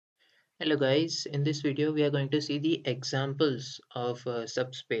Hello guys, in this video we are going to see the examples of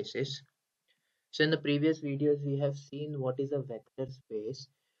subspaces. So in the previous videos we have seen what is a vector space.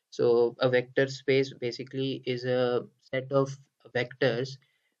 So a vector space basically is a set of vectors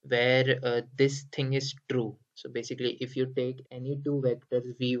where this thing is true. So basically if you take any two vectors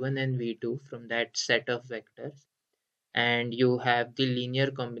v1 and v2 from that set of vectors and you have the linear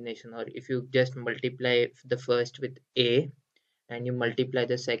combination, or if you just multiply the first with a and you multiply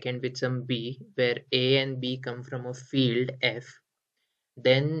the second with some b where a and b come from a field f,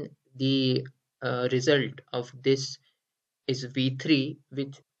 then the result of this is v3,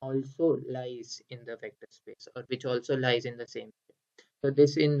 which also lies in the vector space, or which also lies in the same. So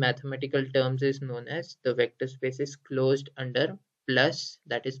this in mathematical terms is known as the vector space is closed under plus,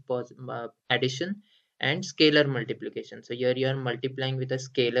 that is addition, and scalar multiplication. So here you are multiplying with a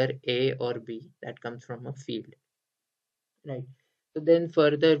scalar a or b that comes from a field. Right. So then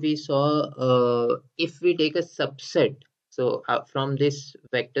further we saw if we take a subset, so from this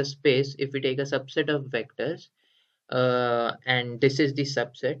vector space, if we take a subset of vectors and this is the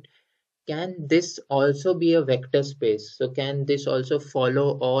subset, can this also be a vector space? So can this also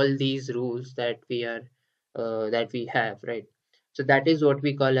follow all these rules that we have, right? So that is what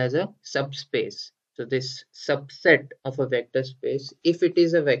we call as a subspace. So this subset of a vector space, if it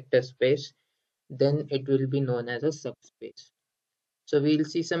is a vector space, then it will be known as a subspace. So we'll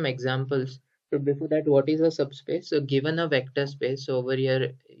see some examples. So before that, what is a subspace? So given a vector space, so over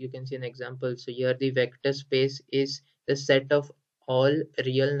here you can see an example. So here the vector space is the set of all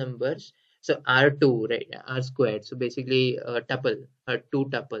real numbers. So R2, right? R squared. So basically a tuple, a two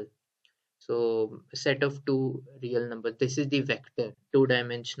tuple. So a set of two real numbers. This is the vector,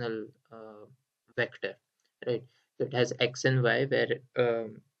 two-dimensional vector, right? So it has x and y where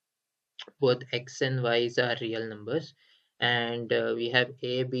both x and y's are real numbers, and we have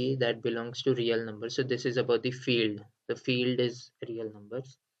a b that belongs to real numbers. So this is about the field is real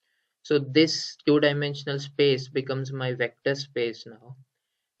numbers. So this two-dimensional space becomes my vector space now.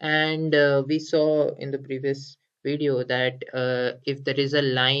 And we saw in the previous video that if there is a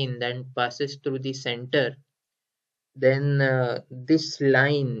line that passes through the center, then this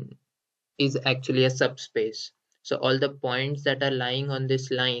line is actually a subspace. So all the points that are lying on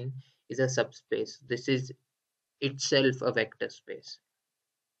this line is a subspace. This is itself a vector space,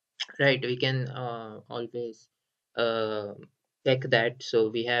 right? We can always uh, check that. So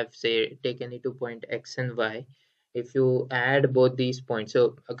we have, say, take any 2 point x and y. If you add both these points,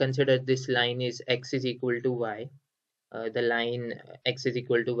 so consider this line is x is equal to y, the line x is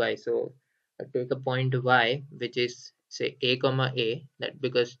equal to y. So take a point y which is, say, a comma a, that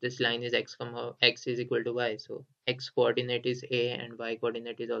because this line is x comma x is equal to y, so x coordinate is a and y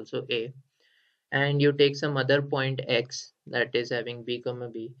coordinate is also a, and you take some other point x that is having b comma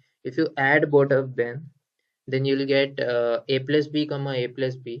b. If you add both of them, then you'll get a plus b comma a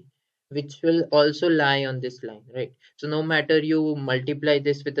plus b, which will also lie on this line, right? So no matter you multiply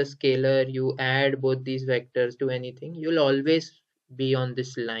this with a scalar, you add both these vectors to anything, you'll always be on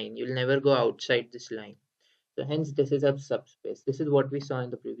this line. You'll never go outside this line. So hence this is a subspace. This is what we saw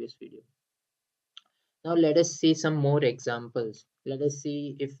in the previous video. Now let us see some more examples. Let us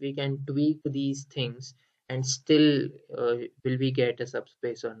see if we can tweak these things and still will we get a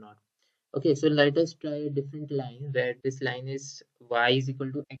subspace or not. Okay, so let us try a different line where this line is y is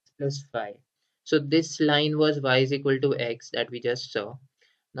equal to x plus 5. So this line was y is equal to x that we just saw.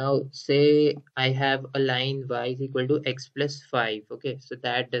 Now say I have a line y is equal to x plus 5. Okay, so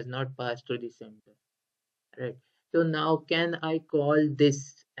that does not pass through the center. Right. So now can I call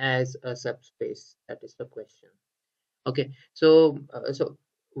this as a subspace? That is the question. Okay. So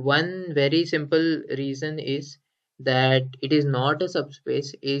one very simple reason is that it is not a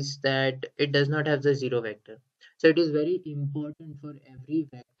subspace is that it does not have the zero vector. So it is very important for every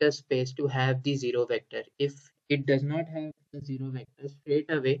vector space to have the zero vector. If it does not have the zero vector straight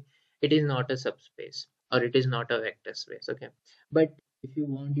away, it is not a subspace or it is not a vector space. Okay. But if you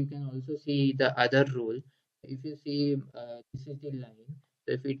want, you can also see the other rule. If you see, this is the line.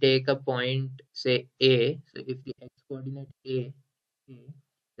 So if we take a point, say A, so if the x coordinate A,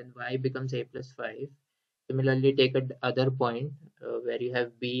 then y becomes a plus 5. Similarly, take a other point where you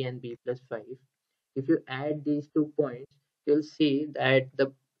have b and b plus 5. If you add these 2 points, you'll see that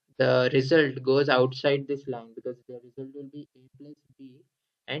the result goes outside this line because the result will be a plus b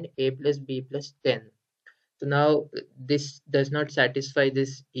and a plus b plus 10. So now this does not satisfy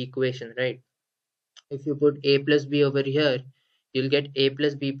this equation, right? If you put a plus b over here, you'll get a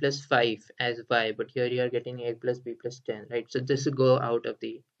plus b plus 5 as y, but here you are getting a plus b plus 10, right? So this will go out of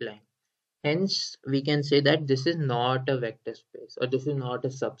the line. Hence, we can say that this is not a vector space or this is not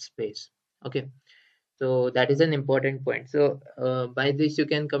a subspace. Okay, so that is an important point. So by this, you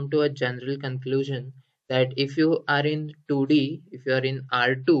can come to a general conclusion that if you are in 2D, if you are in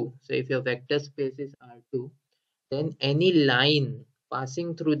R2, so if your vector space is R2, then any line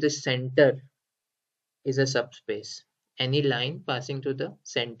passing through the center is a subspace. Any line passing through the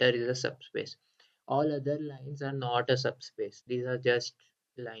center is a subspace. All other lines are not a subspace. These are just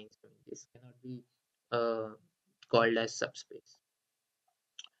lines. This cannot be uh, called as subspace.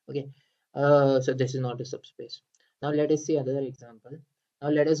 Okay, so this is not a subspace. Now let us see another example. Now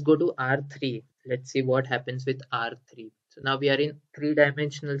let us go to R3. Let's see what happens with R3. So now we are in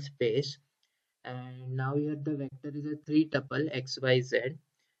three-dimensional space, and now here the vector is a three tuple x, y, z.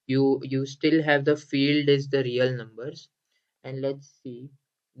 You still have the field is the real numbers, and let's see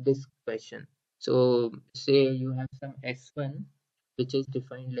this question. So say you have some s1 which is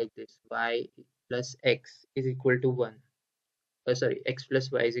defined like this: y plus x is equal to 1. Sorry, x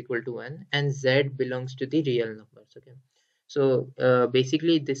plus y is equal to 1, and z belongs to the real numbers. Okay, so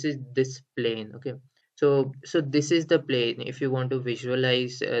basically this is this plane. Okay, so this is the plane. If you want to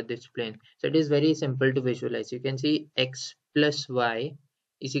visualize this plane, so it is very simple to visualize. You can see x plus y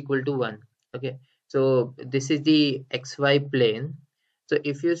is equal to 1. Okay, so this is the xy plane. So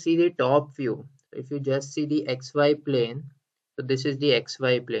if you see the top view, if you just see the xy plane, so this is the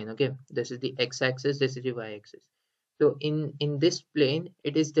xy plane. Okay, this is the x-axis, this is the y-axis. So in this plane,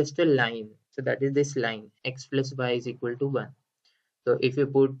 it is just a line. So that is this line, x plus y is equal to 1. So if you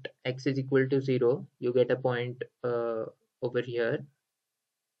put x is equal to 0, you get a point over here.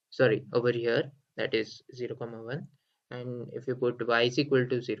 Sorry, over here, that is 0 comma 1. And if you put y is equal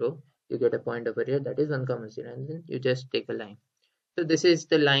to 0, you get a point over here, that is 1 comma 0. And then you just take a line. So this is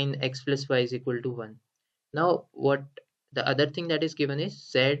the line x plus y is equal to 1. Now what the other thing that is given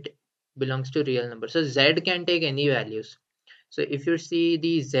is z belongs to real number. So z can take any values. So if you see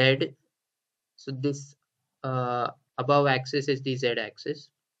the z, so this above axis is the z axis,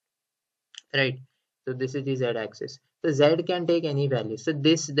 right? So this is the z axis. So z can take any value. So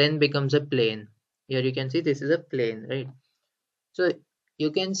this then becomes a plane. Here you can see this is a plane, right? So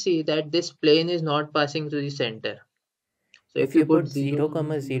you can see that this plane is not passing through the center. So if If you you put put 0 0 comma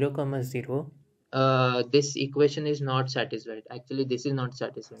comma 0 0 comma 0, this equation is not satisfied. Actually, this is not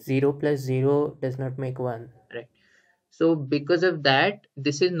satisfied, 0 plus 0 does not make 1. right? So because of that,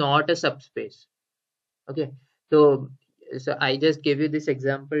 this is not a subspace. Okay, so I just gave you this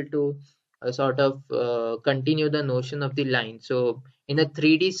example to sort of continue the notion of the line. So in a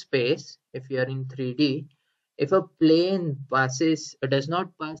 3D space, if you are in 3D, if a plane passes does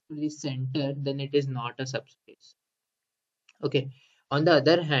not pass through the center, then it is not a subspace. Okay, on the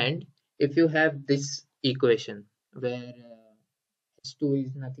other hand, if you have this equation where s2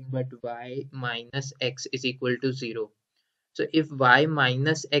 is nothing but y minus x is equal to 0. So if y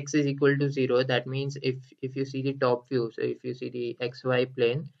minus x is equal to 0, that means if you see the top view, so if you see the xy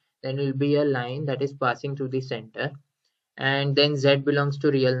plane, then it will be a line that is passing through the center, and then z belongs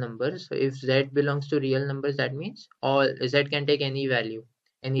to real numbers. So if z belongs to real numbers, that means all z can take any value,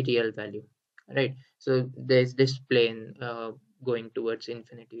 any real value, right? So there's this plane going towards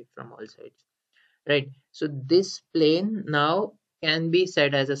infinity from all sides, right? So this plane now can be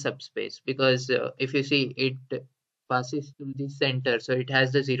said as a subspace because if you see it passes through the center, so it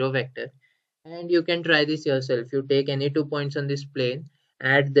has the zero vector. And you can try this yourself. You take any 2 points on this plane,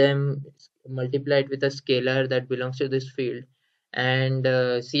 add them, multiply it with a scalar that belongs to this field, and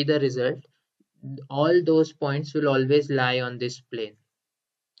see the result. All those points will always lie on this plane,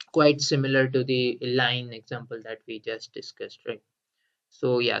 quite similar to the line example that we just discussed, right?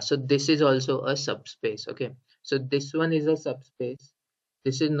 So yeah, so this is also a subspace. Okay, so this one is a subspace,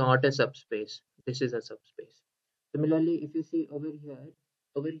 this is not a subspace, this is a subspace. Similarly, if you see over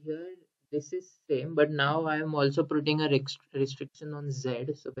here this is same, but now I am also putting a restriction on z,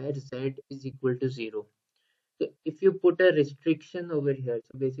 so where z is equal to 0. So if you put a restriction over here,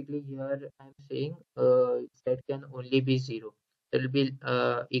 so basically here I'm saying z can only be 0. There will be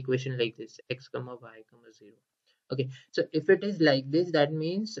equation like this: x comma y comma 0. Okay, so if it is like this, that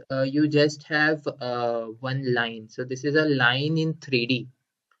means you just have one line. So this is a line in 3D.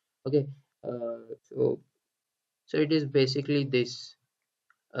 Okay, so it is basically this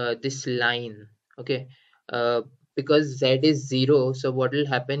line. Okay, uh, because z is 0, so what will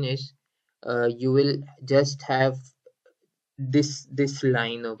happen is you will just have this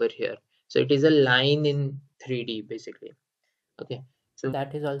line over here. So it is a line in 3D basically. Okay, so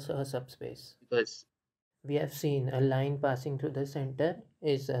That is also a subspace. because We have seen a line passing through the center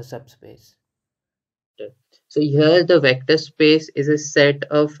is a subspace. so here the vector space is a set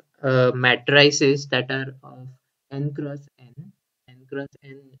of matrices that are of n cross n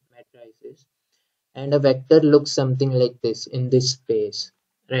matrices, and a vector looks something like this in this space,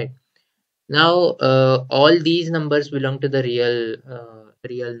 right? Now, all these numbers belong to the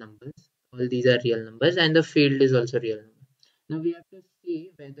real numbers. All these are real numbers, and the field is also real number. Now we have to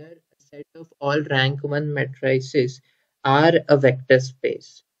see whether a set of all rank 1 matrices are a vector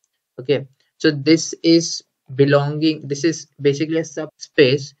space. Okay, so this is basically a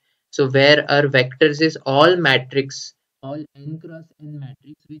subspace. So where our vectors is all matrix, all n cross n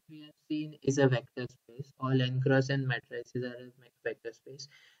matrix, which we have seen is a vector space. All n cross n matrices are a vector space.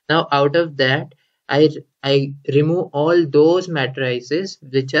 Now out of that, I remove all those matrices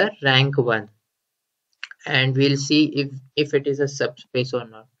which are rank 1, and we'll see if it is a subspace or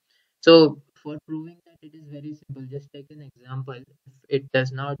not. So for proving that, it is very simple. Just take an example. If it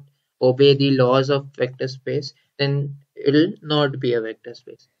does not obey the laws of vector space, then it will not be a vector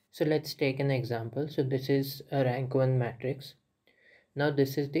space. So let's take an example. So this is a rank 1 matrix. Now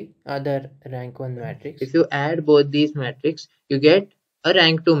this is the other rank 1 matrix. If you add both these matrix, you get a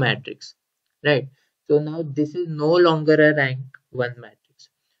rank 2 matrix, right? So now this is no longer a rank 1 matrix.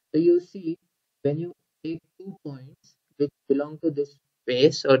 So you see, when you take 2 points which belong to this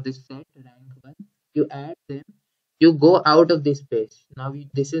space or this set rank 1, you add them, you go out of this space. Now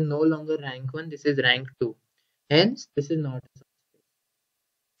this is no longer rank 1, this is rank 2. Hence, this is not a subspace.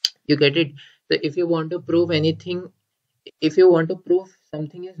 You get it? So if you want to prove anything, if you want to prove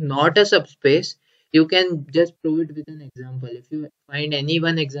something is not a subspace, you can just prove it with an example. If you find any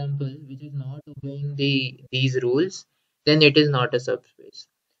one example which is not obeying these rules, then it is not a subspace.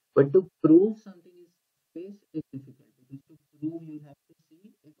 But to prove something is space is difficult, because to prove you have to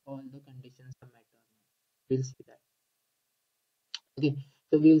see if all the conditions are met or not. We'll see that. Okay,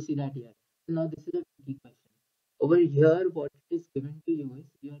 so we'll see that here. So now this is a key question. Over here, what is given to you is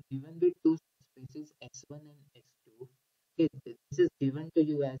you are given with two spaces S1 and S2. Okay, this is given to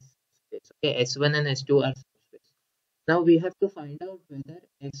you as space. Okay, S1 and S2 are subspace. Now we have to find out whether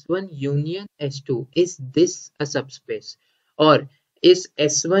S1 union S2 is this a subspace, or is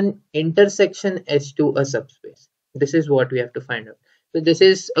S1 intersection S2 a subspace. This is what we have to find out. So this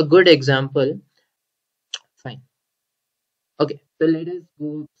is a good example. Fine. Okay, so let us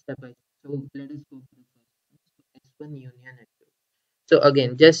go step by step. So let us go for the first one. So S1 union S2. So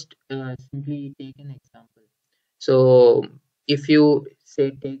again, just simply take an example. So if you say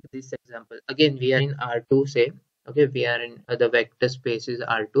take this example, again we are in R2, say, okay, we are in the vector space is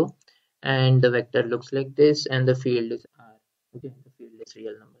R2, and the vector looks like this, and the field is R. Okay, the field is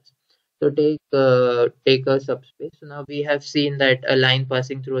real numbers. So take a subspace. So now we have seen that a line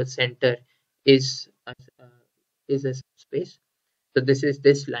passing through a center is a subspace. So this is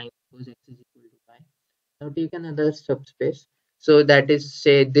this line, suppose x is equal to y. Now take another subspace. So that is,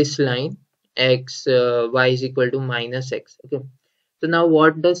 say, this line x y is equal to minus x. Okay. So now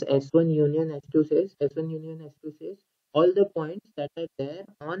what does S1 union S2 says? S1 union S2 says all the points that are there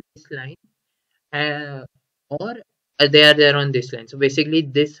on this line, uh, or they are there on this line. So basically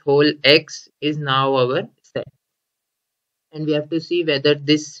this whole x is now our set, and we have to see whether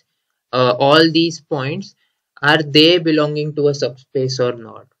this all these points are they belonging to a subspace or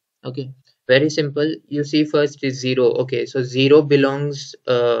not. Okay, very simple. You see, first is 0. Okay, so 0 belongs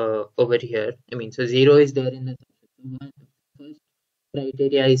over here. I mean, so 0 is there in the subspace. So first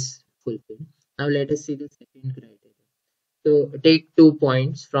criteria is fulfilled. Now let us see the second criteria. So take 2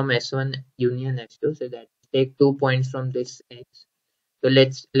 points from S1 union S2. So that take 2 points from this x. So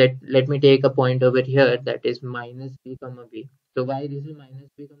let me take a point over here, that is minus b comma b. So why this is minus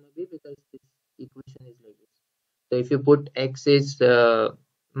b comma b? Because this equation is like this. So if you put x is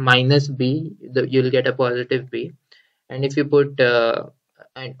minus b, you'll get a positive b. And if you put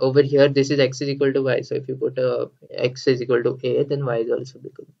and over here this is x is equal to y. So if you put x is equal to a, then y is also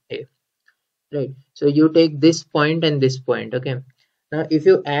become a. Right. So you take this point and this point. Okay. Now if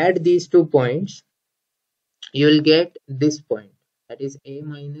you add these 2 points, you will get this point, that is a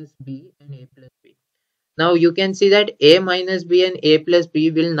minus b and a plus b. Now you can see that a minus b and a plus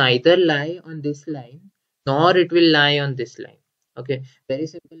b will neither lie on this line nor it will lie on this line. Okay, very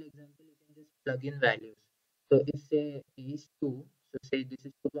simple example. You can just plug in values. So if say a is 2, so say this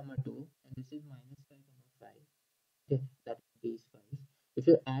is 2 comma 2 and this is minus 5 comma 5. Okay, that is b is 5. If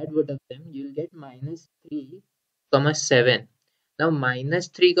you add both of them, you will get minus 3 comma 7. Now minus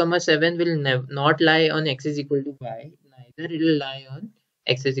 3 comma 7 will not lie on x is equal to y, neither it will lie on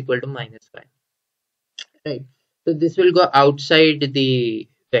x is equal to minus 5. Right. So this will go outside the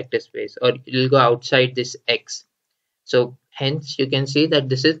vector space, or it will go outside this x. So hence you can see that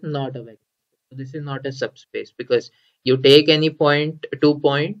this is not a vector. So this is not a subspace, because You take any point, 2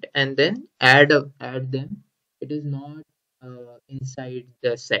 point, and then add them. It is not inside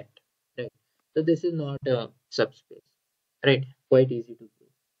the set, right? So this is not a subspace, right? Quite easy to prove.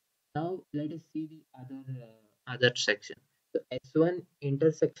 Now let us see the other section. So S1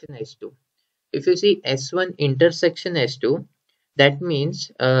 intersection S2. If you see S1 intersection S2, that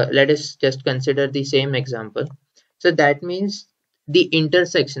means, let us just consider the same example. So that means the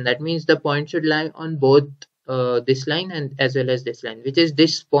intersection, that means the point should lie on both this line and as well as this line, which is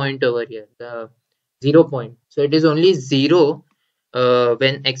this point over here, the 0 point. So it is only 0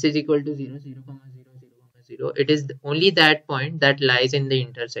 when x is equal to 0, 0, comma 0, 0, comma 0. It is only that point that lies in the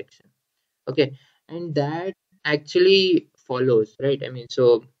intersection. Okay, and that actually follows, right? I mean,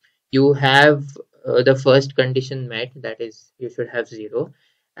 so you have the first condition met, that is you should have 0.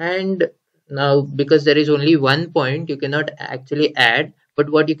 And now because there is only 1 point, you cannot actually add, but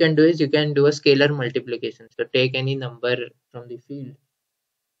what you can do is you can do a scalar multiplication. So take any number from the field,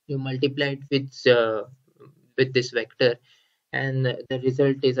 you multiply it with this vector, and the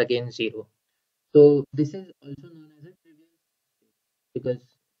result is again 0. So this is also known as a trivial because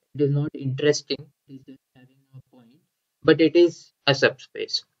it is not interesting, it is just having a point, but it is a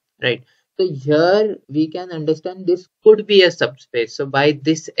subspace, right? So here we can understand this could be a subspace. So by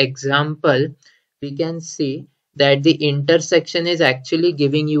this example, we can see that the intersection is actually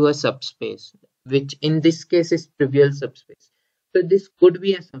giving you a subspace, which in this case is trivial subspace. So this could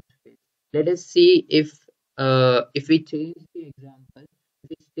be a subspace. Let us see if we change the example,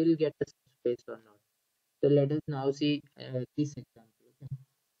 we still get a subspace or not. So let us now see this example. Okay.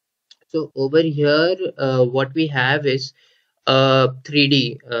 So over here, what we have is a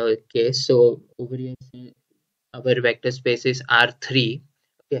 3D case. So over here, say our vector space is R3.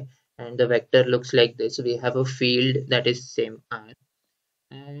 Okay, and the vector looks like this. We have a field that is same R,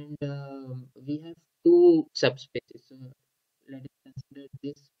 and we have two subspaces. So let us consider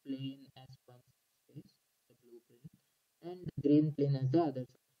this plane as one subspace, the blue plane, and the green plane as the other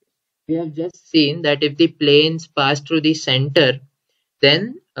subspace. We have just seen that if the planes pass through the center,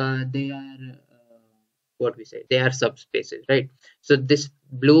 then they are what we say, they are subspaces, right? So this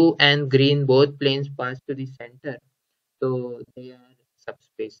blue and green both planes pass to the center, so they are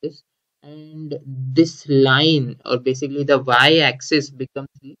subspaces. And this line, or basically the y-axis, becomes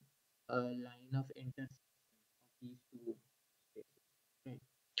the line of intersection of these two spaces, right?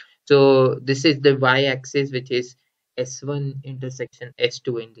 So this is the y-axis, which is S1 intersection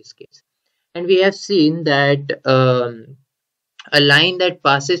S2 in this case. And we have seen that a line that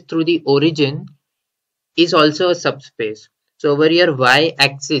passes through the origin is also a subspace. So over here,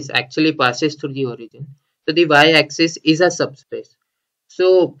 y-axis actually passes through the origin. So the y-axis is a subspace.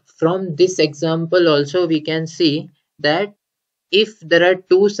 So from this example also we can see that if there are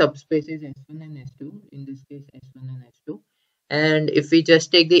two subspaces S1 and S2, in this case S1 and S2, and if we just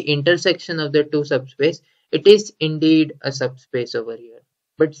take the intersection of the two subspace, it is indeed a subspace over here.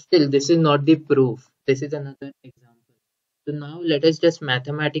 But still, this is not the proof. This is another example. So now let us just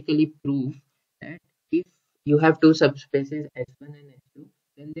mathematically prove that if you have two subspaces S1 and S2,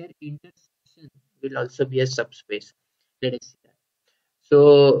 then their intersection will also be a subspace. Let us see that.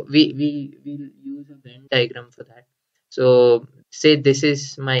 So we will use a Venn diagram for that. So say this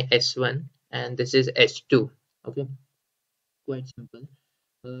is my S1 and this is S2. Okay, quite simple.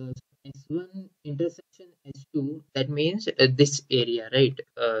 S1 intersection S2, that means this area, right?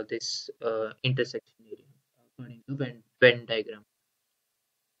 This intersection area according to Venn diagram.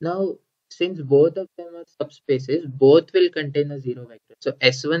 Now, since both of them are subspaces, both will contain a zero vector. So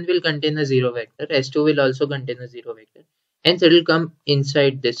S1 will contain a zero vector, S2 will also contain a zero vector. Hence, it will come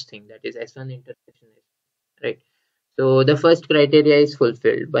inside this thing, that is S1 intersection S2, right? So the first criteria is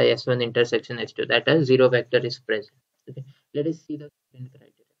fulfilled by S1 intersection S2, that a zero vector is present. Okay. Let us see the second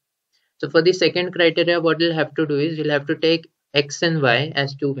criteria. So for the second criteria, what we'll have to do is we'll have to take x and y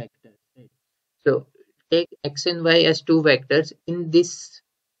as two vectors. Right? So take x and y as two vectors in this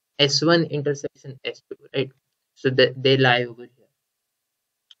S1 intersection S2, right? So that they lie over here.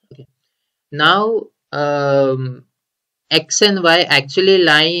 Okay. Now x and y actually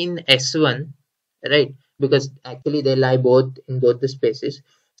lie in S1, right? Because actually they lie both in both the spaces.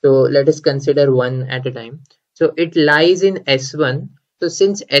 So let us consider one at a time. So it lies in S1. So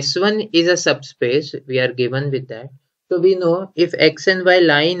since S1 is a subspace, we are given with that. So we know if x and y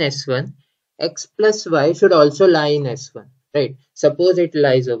lie in S1, x plus y should also lie in S1, right? Suppose it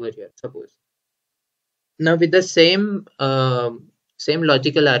lies over here. Suppose. Now with the same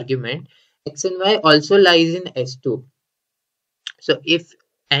logical argument, x and y also lies in S2. So if,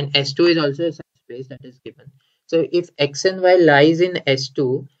 and S2 is also a subspace that is given. So if x and y lies in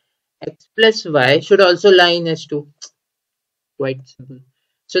S2, x plus y should also lie in S2. quite simple.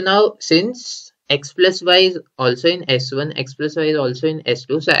 So now since x plus y is also in S1, x plus y is also in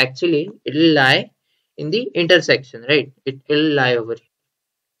S2, so actually it will lie in the intersection, right? It will lie over here,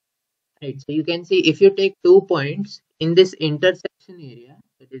 right? So you can see if you take 2 points in this intersection area,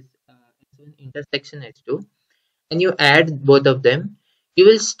 that is S1 intersection S2, and you add both of them, you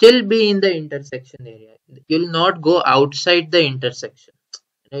will still be in the intersection area. You will not go outside the intersection,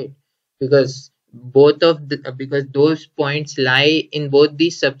 right? Because because those points lie in both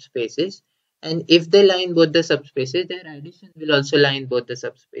these subspaces, and if they lie in both the subspaces, their addition will also lie in both the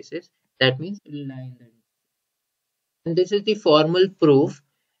subspaces. That means it will lie in the, and this is the formal proof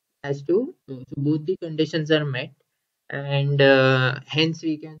as to so both the conditions are met, and hence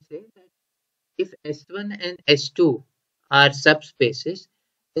we can say that if S1 and S2 are subspaces,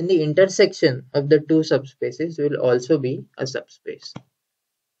 then the intersection of the two subspaces will also be a subspace.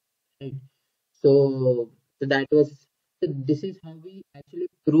 Right? So that was so this is how we actually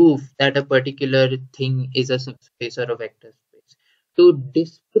prove that a particular thing is a subspace or a vector space. To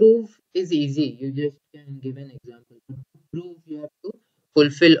disprove is easy. You just can give an example. To prove, you have to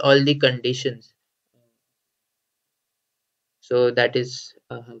fulfill all the conditions. So that is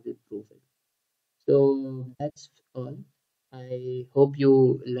how we prove it. So that's all. I hope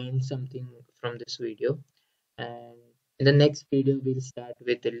you learned something from this video. And in the next video, we'll start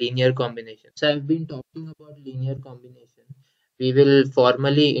with the linear combination. So I've been talking about linear combination. We will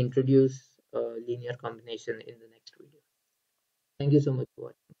formally introduce linear combination in the next video. Thank you so much for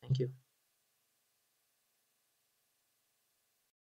watching. Thank you.